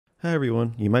Hi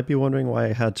everyone, you might be wondering why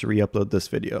I had to re-upload this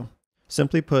video.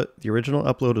 Simply put, the original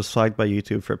upload was flagged by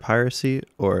YouTube for piracy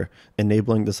or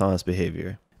enabling dishonest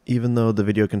behavior, even though the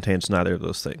video contains neither of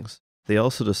those things. They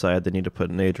also decided they need to put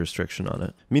an age restriction on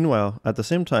it. Meanwhile, at the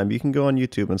same time, you can go on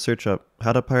YouTube and search up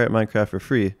how to pirate Minecraft for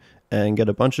free and get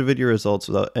a bunch of video results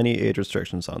without any age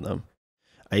restrictions on them.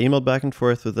 I emailed back and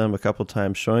forth with them a couple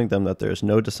times showing them that there is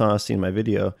no dishonesty in my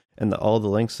video and that all the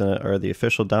links in it are the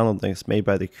official download links made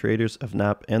by the creators of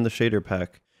NAPP and the shader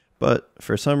pack, but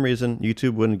for some reason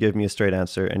YouTube wouldn't give me a straight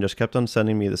answer and just kept on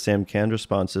sending me the same canned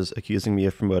responses accusing me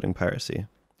of promoting piracy.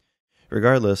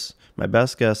 Regardless, my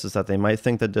best guess is that they might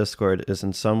think that Discord is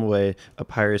in some way a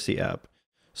piracy app,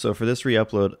 so for this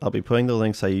re-upload I'll be putting the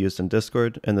links I used in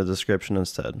Discord in the description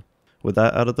instead. With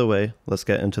that out of the way, let's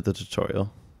get into the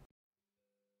tutorial.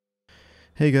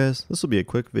 Hey guys, this will be a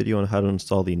quick video on how to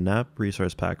install the NAPP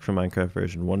resource pack for Minecraft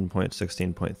version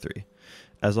 1.16.3.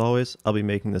 As always, I'll be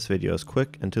making this video as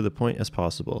quick and to the point as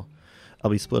possible.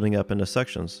 I'll be splitting up into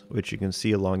sections, which you can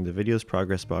see along the video's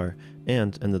progress bar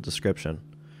and in the description.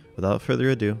 Without further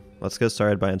ado, let's get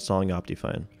started by installing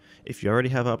Optifine. If you already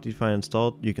have Optifine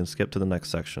installed, you can skip to the next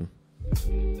section.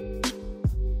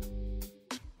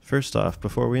 First off,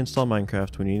 before we install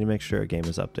Minecraft, we need to make sure our game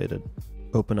is updated.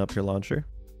 Open up your launcher.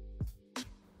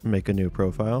 Make a new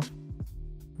profile.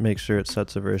 Make sure it's set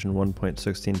to version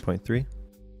 1.16.3.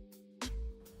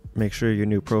 Make sure your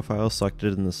new profile is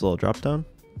selected in this little dropdown.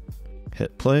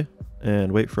 Hit play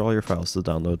and wait for all your files to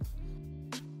download.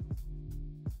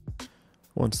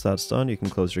 Once that's done, you can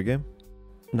close your game.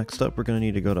 Next up, we're going to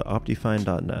need to go to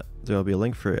optifine.net. There will be a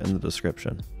link for it in the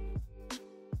description.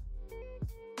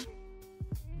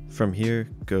 From here,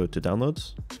 go to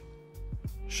Downloads,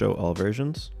 Show All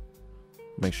Versions.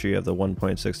 Make sure you have the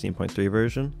 1.16.3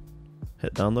 version.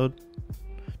 Hit download.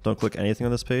 Don't click anything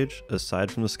on this page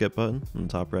aside from the skip button on the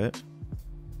top right.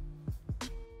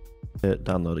 Hit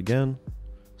download again,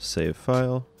 save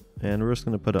file, and we're just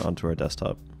going to put it onto our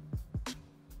desktop.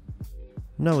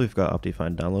 Now we've got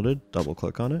Optifine downloaded, double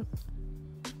click on it.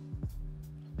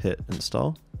 Hit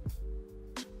install.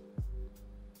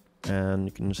 And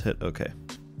you can just hit OK.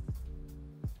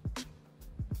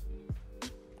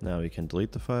 Now we can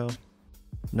delete the file.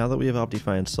 Now that we have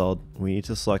Optifine installed, we need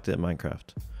to select it in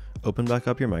Minecraft. Open back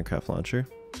up your Minecraft launcher.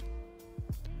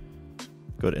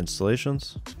 Go to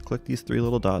Installations, click these three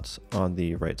little dots on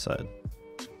the right side.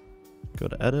 Go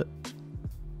to Edit,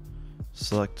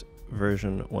 select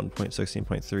version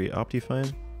 1.16.3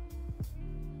 Optifine.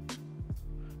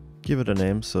 Give it a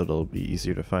name so it'll be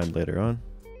easier to find later on.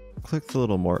 Click the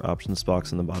little More Options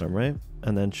box in the bottom right,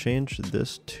 and then change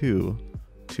this to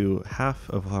half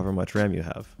of however much RAM you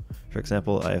have. For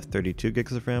example, I have 32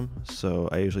 gigs of RAM, so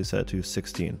I usually set it to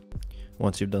 16.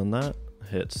 Once you've done that,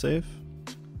 hit save,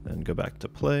 then go back to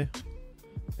play,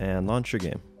 and launch your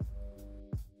game.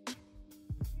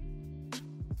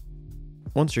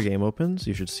 Once your game opens,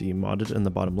 you should see modded in the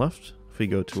bottom left. If we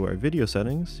go to our video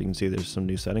settings, you can see there's some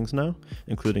new settings now,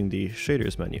 including the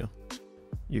shaders menu.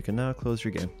 You can now close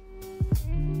your game.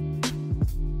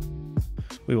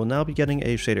 We will now be getting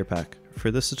a shader pack. For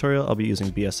this tutorial, I'll be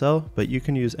using BSL, but you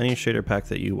can use any shader pack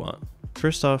that you want.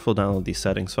 First off, we'll download the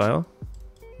settings file.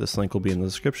 This link will be in the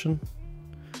description.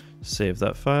 Save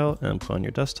that file and put on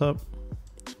your desktop.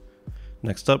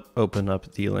 Next up, open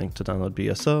up the link to download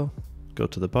BSL, go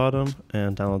to the bottom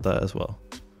and download that as well.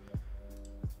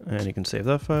 And you can save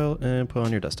that file and put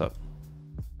on your desktop.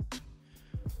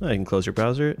 Now you can close your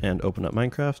browser and open up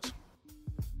Minecraft.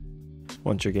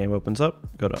 Once your game opens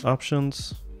up, go to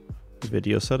Options,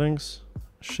 Video Settings,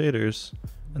 Shaders,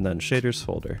 and then Shaders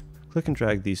folder. Click and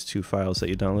drag these two files that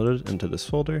you downloaded into this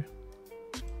folder,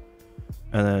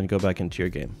 and then go back into your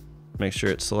game. Make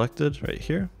sure it's selected right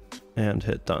here, and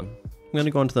hit done. I'm going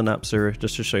to go into the NAPP server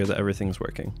just to show you that everything's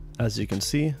working. As you can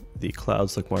see, the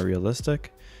clouds look more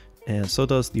realistic, and so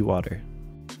does the water.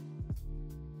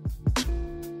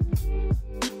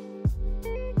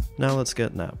 Now let's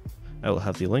get NAPP. I will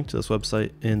have the link to this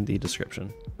website in the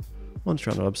description. Once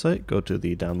you're on the website, go to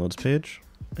the downloads page,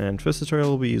 and for this tutorial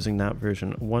we'll be using NAPP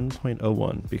version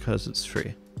 1.01 because it's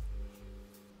free.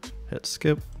 Hit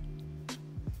skip,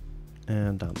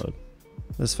 and download.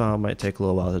 This file might take a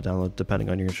little while to download depending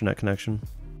on your internet connection.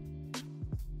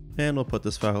 And we'll put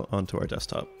this file onto our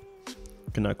desktop.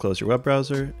 You can now close your web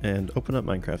browser and open up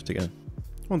Minecraft again.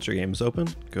 Once your game is open,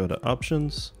 go to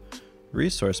Options,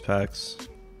 Resource Packs,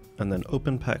 and then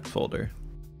Open Pack folder.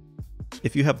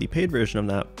 If you have the paid version of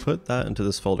NAPP, put that into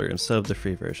this folder instead of the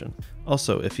free version.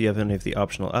 Also, if you have any of the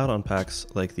optional add-on packs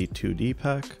like the 2D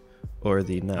pack or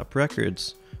the NAPP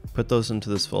records, put those into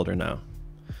this folder now.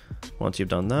 Once you've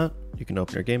done that, you can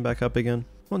open your game back up again,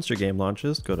 Once your game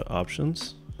launches, go to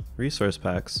Options, Resource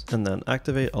Packs, and then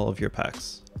activate all of your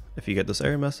packs. If you get this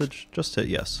error message, just hit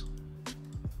Yes.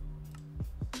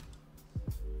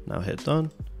 Now hit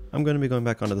Done. I'm going to be going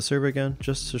back onto the server again,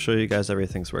 just to show you guys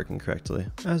everything's working correctly.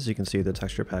 As you can see, the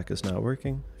texture pack is now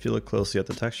working. If you look closely at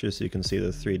the textures, you can see the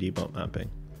 3D bump mapping.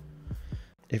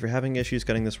 If you're having issues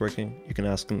getting this working, you can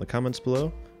ask in the comments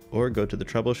below, or go to the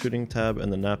troubleshooting tab in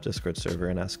the NAPP Discord server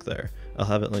and ask there. I'll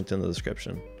have it linked in the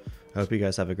description. I hope you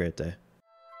guys have a great day.